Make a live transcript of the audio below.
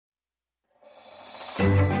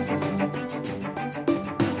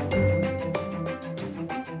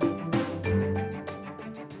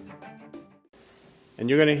And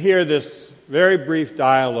you're going to hear this very brief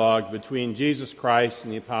dialogue between Jesus Christ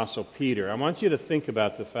and the Apostle Peter. I want you to think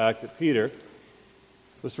about the fact that Peter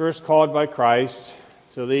was first called by Christ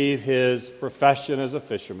to leave his profession as a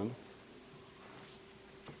fisherman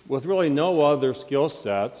with really no other skill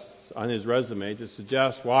sets on his resume to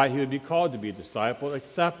suggest why he would be called to be a disciple,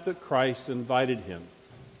 except that Christ invited him.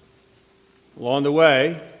 Along the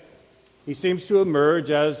way, he seems to emerge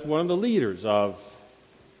as one of the leaders of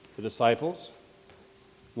the disciples,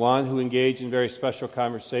 one who engaged in very special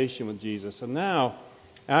conversation with Jesus. And now,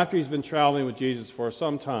 after he's been traveling with Jesus for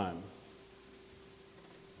some time,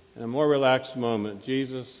 in a more relaxed moment,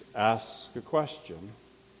 Jesus asks a question,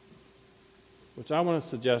 which I want to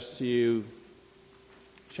suggest to you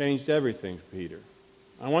changed everything for Peter.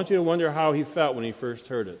 I want you to wonder how he felt when he first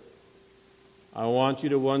heard it. I want you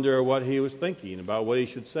to wonder what he was thinking about what he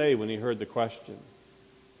should say when he heard the question.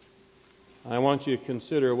 I want you to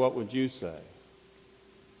consider, what would you say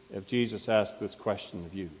if Jesus asked this question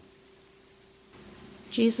of you?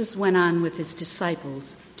 Jesus went on with his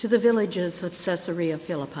disciples to the villages of Caesarea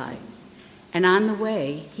Philippi, and on the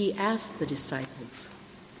way he asked the disciples,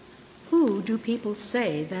 "Who do people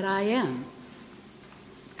say that I am?"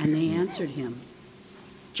 And they answered him,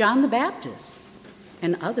 "John the Baptist,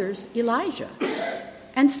 and others Elijah,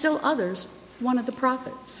 and still others one of the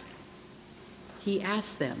prophets." He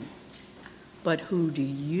asked them, "But who do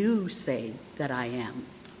you say that I am?"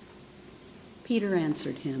 Peter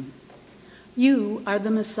answered him, "You are the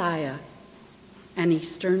Messiah." And he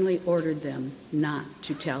sternly ordered them not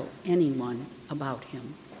to tell anyone about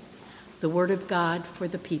him. The word of God for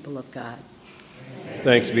the people of God.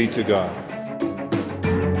 Thanks be to God.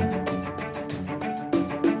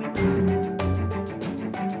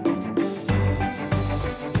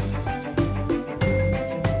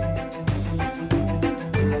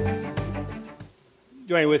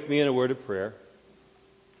 Join with me in a word of prayer.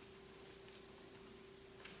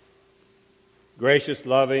 Gracious,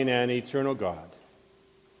 loving, and eternal God,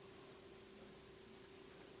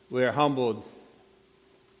 we are humbled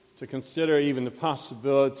to consider even the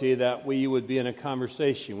possibility that we would be in a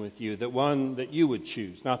conversation with you, that one that you would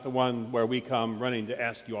choose, not the one where we come running to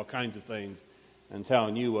ask you all kinds of things and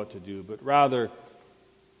telling you what to do, but rather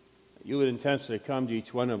you would intentionally come to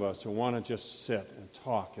each one of us and want to just sit and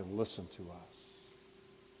talk and listen to us.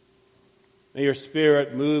 May your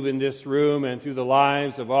Spirit move in this room and through the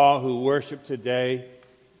lives of all who worship today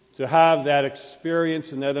to have that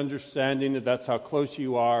experience and that understanding that that's how close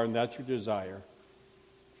you are and that's your desire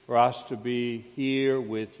for us to be here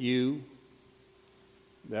with you,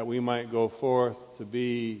 that we might go forth to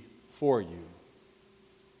be for you.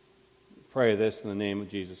 Pray this in the name of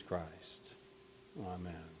Jesus Christ.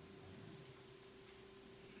 Amen.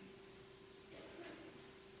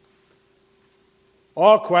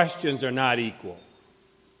 All questions are not equal.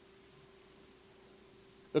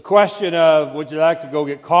 The question of, would you like to go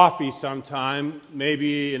get coffee sometime,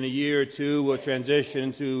 maybe in a year or two, will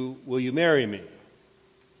transition to, will you marry me?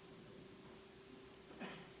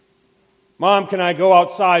 Mom, can I go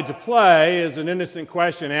outside to play? Is an innocent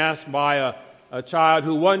question asked by a child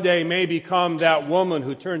who one day may become that woman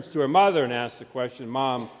who turns to her mother and asks the question,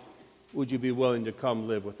 Mom, would you be willing to come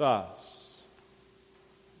live with us?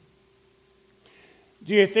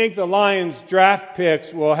 Do you think the Lions draft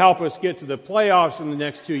picks will help us get to the playoffs in the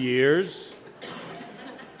next 2 years?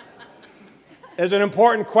 Is an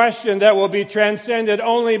important question that will be transcended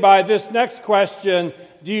only by this next question.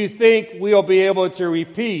 Do you think we'll be able to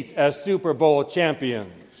repeat as Super Bowl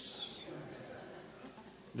champions?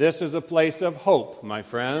 This is a place of hope, my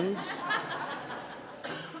friends.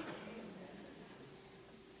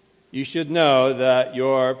 You should know that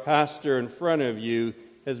your pastor in front of you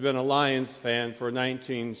has been a Lions fan since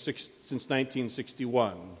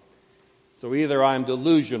 1961. So either I'm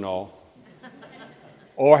delusional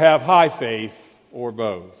or have high faith or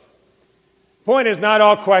both. Point is, not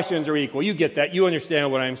all questions are equal. You get that. You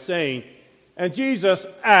understand what I'm saying. And Jesus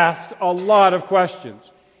asked a lot of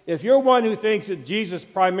questions. If you're one who thinks that Jesus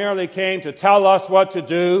primarily came to tell us what to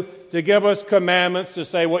do, to give us commandments, to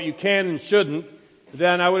say what you can and shouldn't,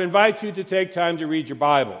 then I would invite you to take time to read your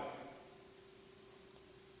Bible.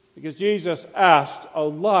 Because Jesus asked a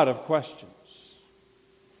lot of questions.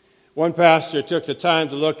 One pastor took the time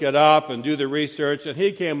to look it up and do the research, and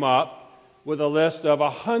he came up with a list of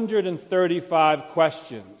 135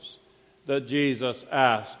 questions that Jesus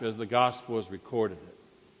asked as the Gospels recorded it.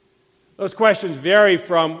 Those questions vary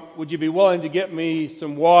from, would you be willing to get me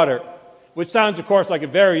some water? Which sounds, of course, like a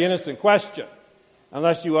very innocent question,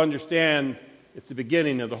 unless you understand It's the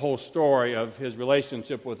beginning of the whole story of his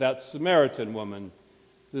relationship with that Samaritan woman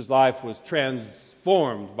whose life was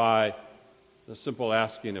transformed by the simple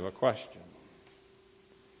asking of a question.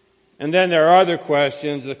 And then there are other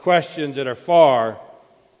questions, the questions that are far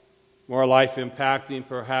more life-impacting,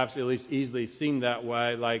 perhaps at least easily seen that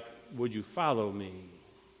way, like, would you follow me?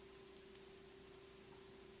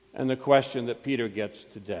 And the question that Peter gets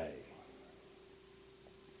today.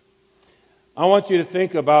 I want you to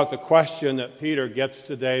think about the question that Peter gets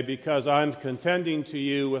today, because I'm contending to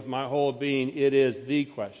you with my whole being, it is the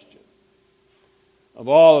question. Of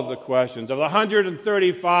all of the questions, of the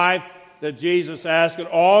 135 that Jesus asked, and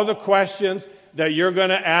all the questions that you're going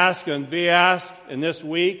to ask and be asked in this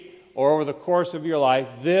week or over the course of your life,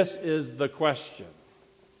 this is the question.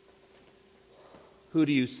 Who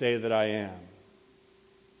do you say that I am?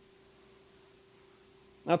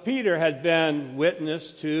 Now, Peter had been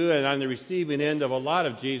witness to and on the receiving end of a lot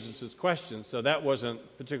of Jesus' questions, so that wasn't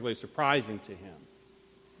particularly surprising to him.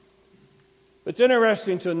 It's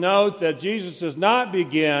interesting to note that Jesus does not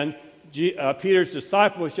begin Peter's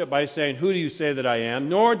discipleship by saying, who do you say that I am?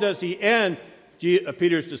 Nor does he end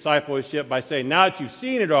Peter's discipleship by saying, now that you've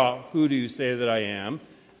seen it all, who do you say that I am?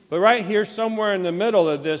 But right here, somewhere in the middle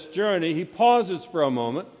of this journey, he pauses for a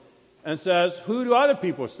moment and says, who do other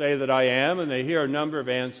people say that I am? And they hear a number of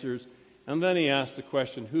answers. And then he asks the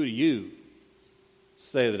question, who do you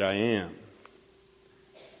say that I am?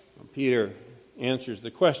 Well, Peter answers the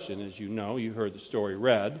question, as you know. You heard the story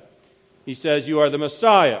read. He says, you are the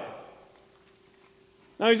Messiah.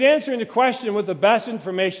 Now, he's answering the question with the best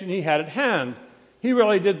information he had at hand. He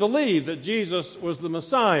really did believe that Jesus was the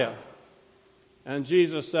Messiah. And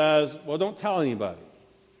Jesus says, well, don't tell anybody.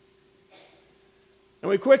 And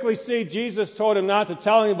we quickly see Jesus told him not to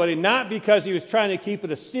tell anybody, not because he was trying to keep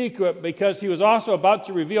it a secret, because he was also about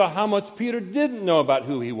to reveal how much Peter didn't know about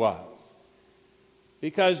who he was.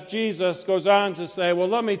 Because Jesus goes on to say, well,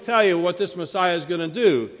 let me tell you what this Messiah is going to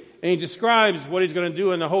do. And he describes what he's going to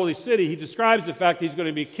do in the holy city. He describes the fact he's going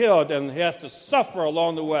to be killed and he has to suffer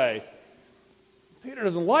along the way. Peter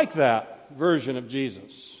doesn't like that version of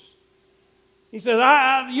Jesus. He says,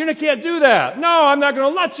 you can't do that. No, I'm not going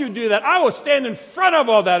to let you do that. I will stand in front of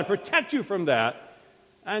all that and protect you from that.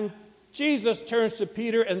 And Jesus turns to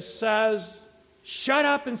Peter and says, shut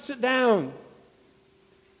up and sit down.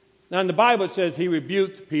 Now, in the Bible, it says he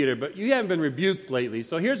rebuked Peter, but you haven't been rebuked lately.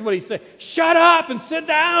 So here's what he said. Shut up and sit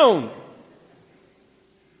down.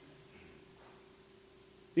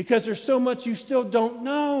 Because there's so much you still don't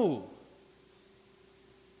know.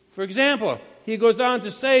 For example, he goes on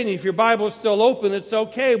to say, and if your Bible is still open, it's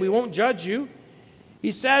okay. We won't judge you.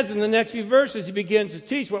 He says in the next few verses, he begins to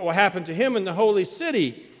teach what will happen to him in the holy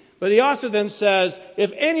city. But he also then says,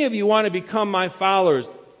 if any of you want to become my followers,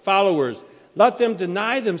 let them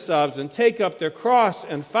deny themselves and take up their cross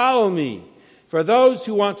and follow me. For those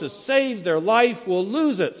who want to save their life will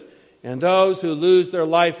lose it, and those who lose their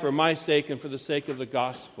life for my sake and for the sake of the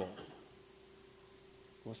gospel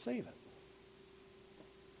will save it.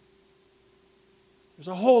 There's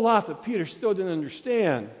a whole lot that Peter still didn't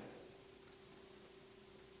understand.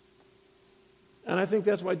 And I think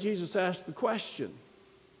that's why Jesus asked the question.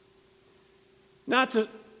 Not to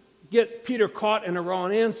get Peter caught in a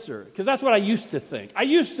wrong answer, because that's what I used to think.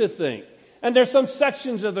 And there's some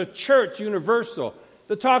sections of the church universal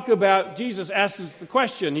that talk about Jesus asks the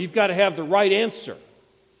question. You've got to have the right answer.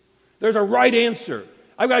 There's a right answer.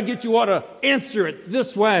 I've got to get you all to answer it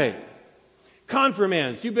this way.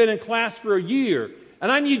 Confirmands, you've been in class for a year,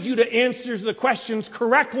 and I need you to answer the questions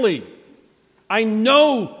correctly. I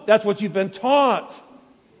know that's what you've been taught.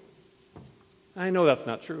 I know that's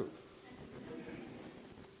not true.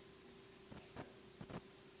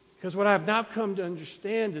 Because what I've now come to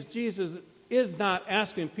understand is Jesus is not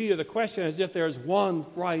asking Peter the question as if there's one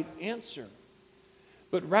right answer.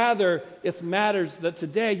 But rather, it matters that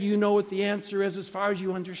today you know what the answer is as far as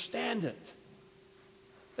you understand it.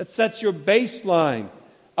 It sets your baseline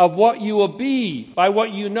of what you will be by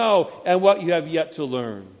what you know and what you have yet to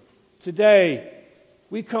learn. Today,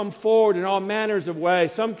 we come forward in all manners of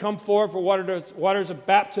ways. Some come forward for waters of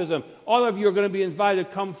baptism. All of you are going to be invited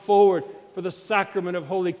to come forward for the sacrament of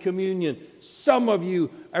Holy Communion. Some of you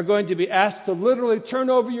are going to be asked to literally turn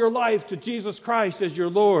over your life to Jesus Christ as your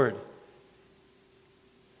Lord.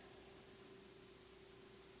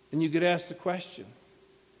 And you get asked the question,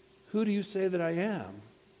 who do you say that I am?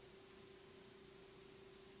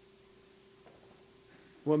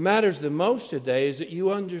 What matters the most today is that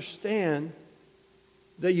you understand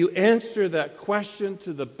that you answer that question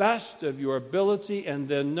to the best of your ability and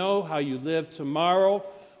then know how you live tomorrow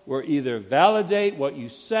will either validate what you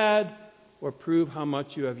said or prove how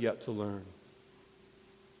much you have yet to learn.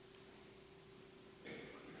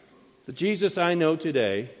 The Jesus I know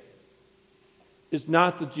today is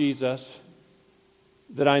not the Jesus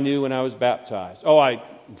that I knew when I was baptized. I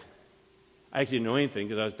actually didn't know anything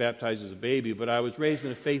because I was baptized as a baby, but I was raised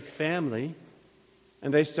in a faith family,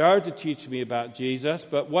 and they started to teach me about Jesus,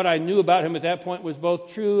 but what I knew about him at that point was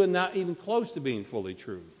both true and not even close to being fully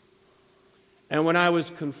true. And when I was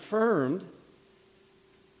confirmed,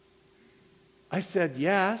 I said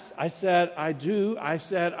yes, I said I do, I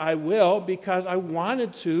said I will, because I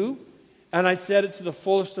wanted to, and I said it to the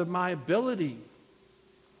fullest of my ability.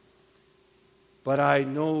 But I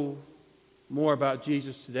know more about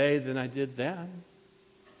Jesus today than I did then.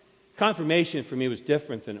 Confirmation for me was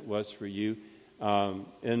different than it was for you.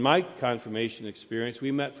 In my confirmation experience,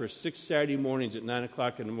 we met for 6 Saturday mornings at 9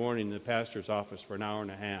 o'clock in the morning in the pastor's office for an hour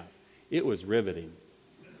and a half. It was riveting.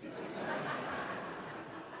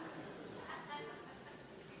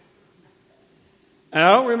 And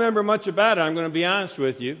I don't remember much about it, I'm going to be honest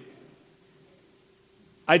with you.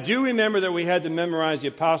 I do remember that we had to memorize the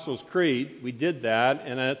Apostles' Creed. We did that,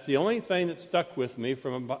 and that's the only thing that stuck with me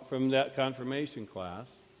from that confirmation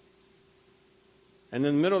class. And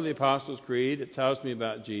in the middle of the Apostles' Creed, it tells me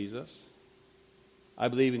about Jesus. I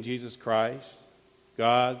believe in Jesus Christ,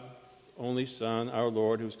 God's only Son, our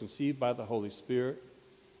Lord, who was conceived by the Holy Spirit,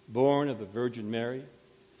 born of the Virgin Mary,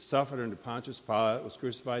 suffered under Pontius Pilate, was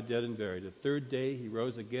crucified, dead, and buried. The third day he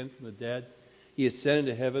rose again from the dead. He ascended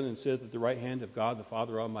to heaven and sitteth at the right hand of God the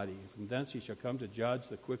Father Almighty. From thence he shall come to judge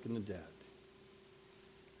the quick and the dead.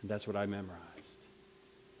 And that's what I memorized.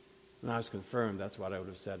 When I was confirmed, that's what I would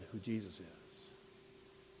have said who Jesus is.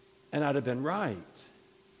 And I'd have been right.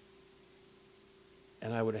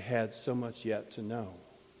 And I would have had so much yet to know.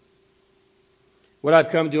 What I've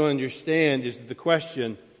come to understand is that the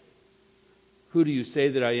question, who do you say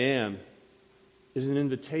that I am, is an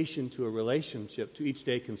invitation to a relationship, to each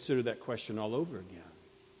day consider that question all over again.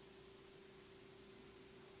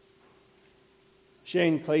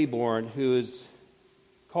 Shane Claiborne, who is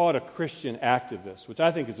called a Christian activist, which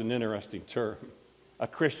I think is an interesting term, a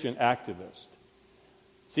Christian activist.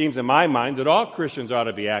 Seems in my mind that all Christians ought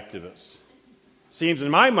to be activists. Seems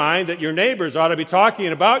in my mind that your neighbors ought to be talking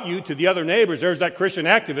about you to the other neighbors. There's that Christian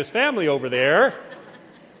activist family over there.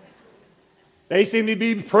 They seem to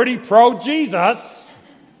be pretty pro-Jesus.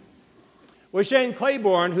 Well, Shane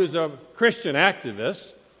Claiborne, who's a Christian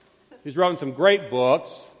activist, who's written some great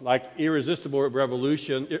books like Irresistible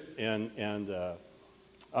Revolution and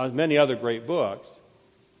many other great books,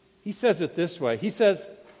 he says it this way. He says,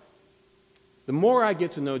 the more I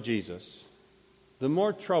get to know Jesus, the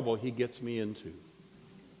more trouble he gets me into.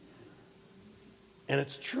 And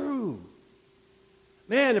it's true.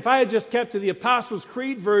 Man, if I had just kept to the Apostles'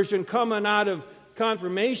 Creed version coming out of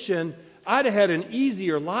confirmation, I'd have had an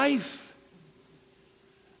easier life.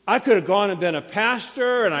 I could have gone and been a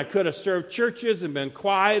pastor, and I could have served churches and been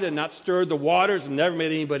quiet and not stirred the waters and never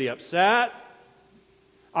made anybody upset.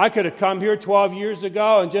 I could have come here 12 years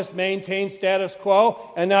ago and just maintained status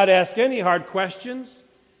quo and not ask any hard questions.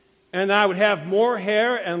 And I would have more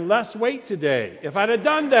hair and less weight today if I'd have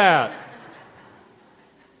done that.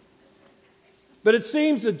 But it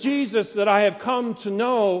seems that Jesus that I have come to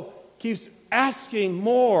know keeps asking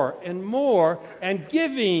more and more and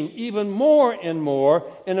giving even more and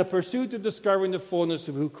more in a pursuit of discovering the fullness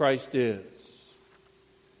of who Christ is.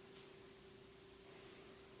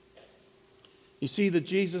 You see, the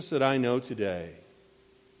Jesus that I know today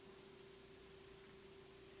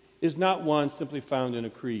is not one simply found in a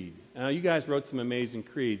creed. Now, you guys wrote some amazing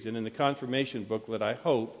creeds, and in the confirmation booklet, I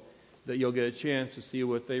hope that you'll get a chance to see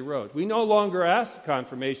what they wrote. We no longer ask the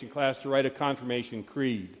confirmation class to write a confirmation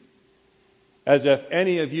creed, as if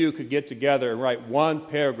any of you could get together and write one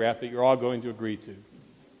paragraph that you're all going to agree to.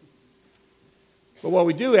 But what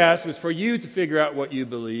we do ask is for you to figure out what you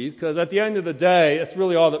believe, because at the end of the day, that's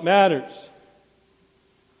really all that matters.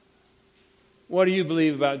 What do you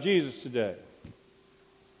believe about Jesus today?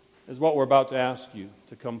 Is what we're about to ask you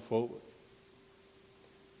to come forward.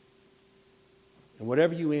 And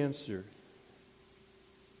whatever you answer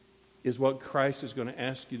is what Christ is going to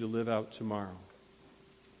ask you to live out tomorrow.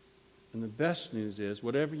 And the best news is,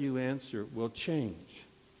 whatever you answer will change.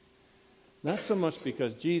 Not so much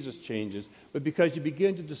because Jesus changes, but because you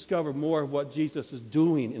begin to discover more of what Jesus is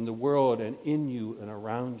doing in the world and in you and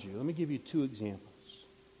around you. Let me give you 2 examples.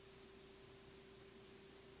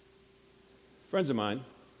 Friends of mine,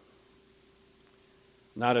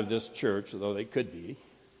 not of this church, although they could be,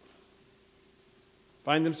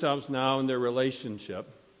 find themselves now in their relationship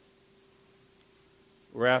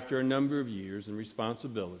where after a number of years and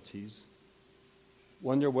responsibilities,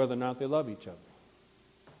 wonder whether or not they love each other.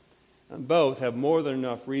 And both have more than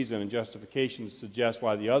enough reason and justification to suggest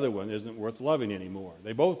why the other one isn't worth loving anymore.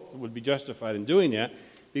 They both would be justified in doing that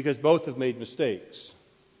because both have made mistakes.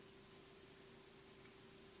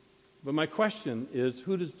 But my question is,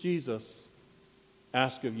 who does Jesus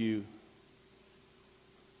ask of you?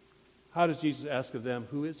 How does Jesus ask of them,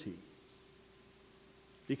 who is he?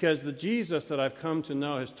 Because the Jesus that I've come to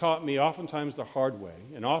know has taught me oftentimes the hard way,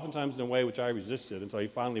 and oftentimes in a way which I resisted until he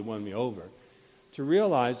finally won me over, to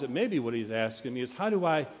realize that maybe what he's asking me is, how do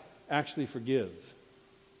I actually forgive?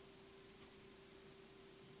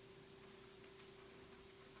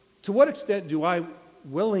 To what extent do I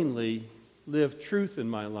willingly live truth in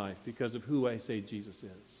my life because of who I say Jesus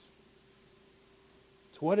is?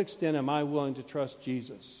 To what extent am I willing to trust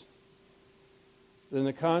Jesus? In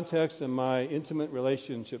the context of my intimate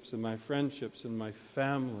relationships and my friendships and my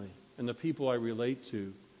family and the people I relate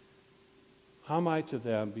to, how am I to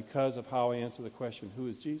them because of how I answer the question, who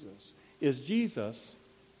is Jesus? Is Jesus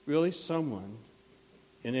really someone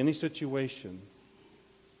in any situation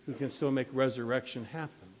who can still make resurrection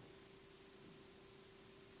happen?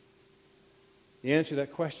 The answer to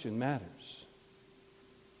that question matters.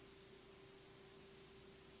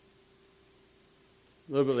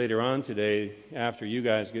 A little bit later on today, after you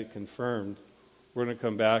guys get confirmed, we're going to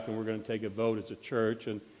come back and we're going to take a vote as a church.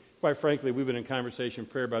 And quite frankly, we've been in conversation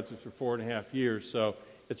prayer about this for 4.5 years, so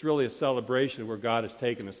it's really a celebration of where God has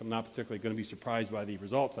taken us. I'm not particularly going to be surprised by the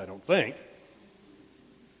results, I don't think.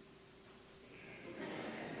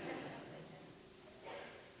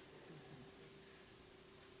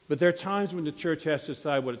 But there are times when the church has to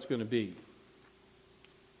decide what it's going to be.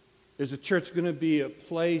 Is the church going to be a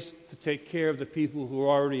place to take care of the people who are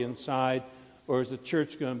already inside, or is the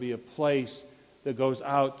church going to be a place that goes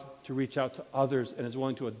out to reach out to others and is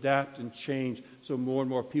willing to adapt and change so more and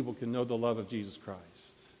more people can know the love of Jesus Christ?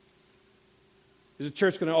 Is the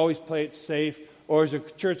church going to always play it safe, or is the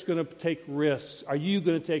church going to take risks? Are you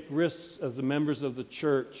going to take risks as the members of the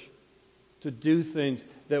church to do things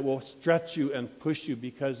that will stretch you and push you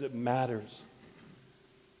because it matters?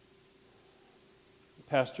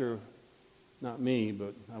 Pastor, not me,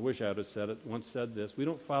 but I wish I would have said it, once said this: we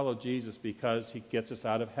don't follow Jesus because he gets us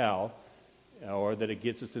out of hell or that it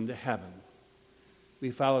gets us into heaven.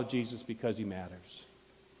 We follow Jesus because he matters.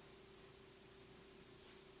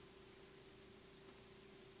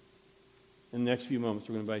 In the next few moments,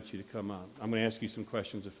 we're going to invite you to come up. I'm going to ask you some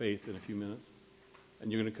questions of faith in a few minutes,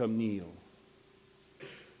 and you're going to come kneel.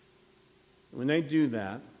 When they do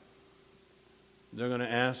that, they're going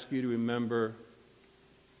to ask you to remember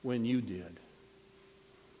when you did.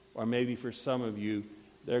 Or maybe for some of you,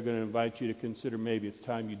 they're going to invite you to consider maybe it's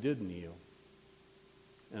time you did kneel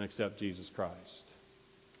and accept Jesus Christ.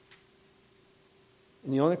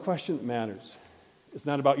 And the only question that matters is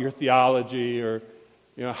not about your theology or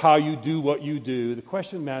how you do what you do. The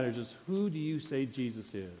question that matters is, who do you say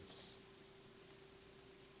Jesus is?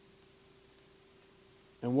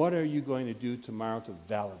 And what are you going to do tomorrow to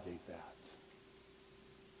validate that?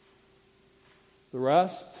 The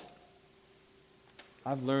rest,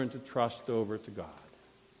 I've learned to trust over to God.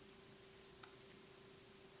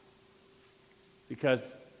 Because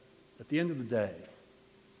at the end of the day,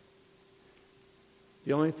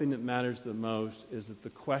 the only thing that matters the most is that the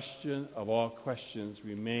question of all questions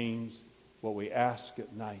remains what we ask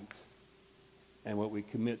at night and what we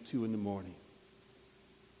commit to in the morning,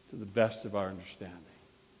 to the best of our understanding.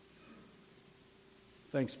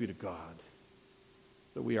 Thanks be to God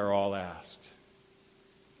that we are all asked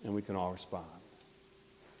and we can all respond.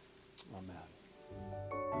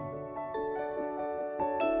 Amen.